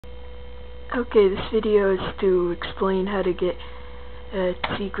Okay, this video is to explain how to get a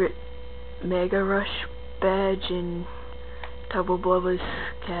secret Mega Rush badge in Tubba Blubba's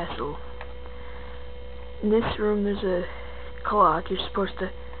castle. In this room there's a clock. You're supposed to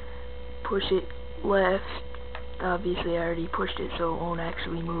push it left. Obviously I already pushed it, so it won't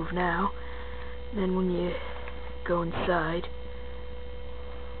actually move now. Then when you go inside,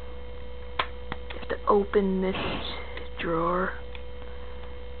 you have to open this drawer.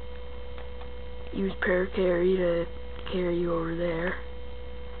 Use paracarry to carry you over there.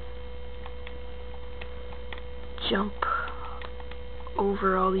 Jump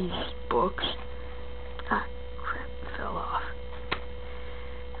over all these books. Ah, crap, fell off.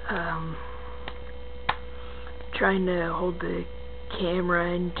 Trying to hold the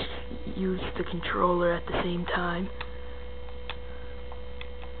camera and use the controller at the same time.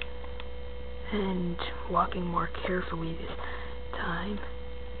 And walking more carefully this time.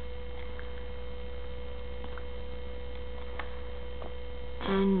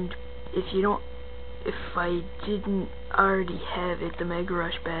 And if I didn't already have it, the Mega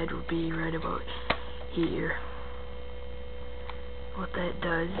Rush badge would be right about here. What that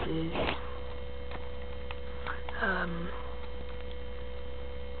does is,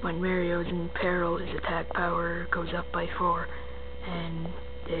 when Mario's in peril, his attack power goes up by 4, and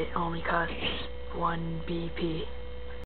it only costs 1 BP.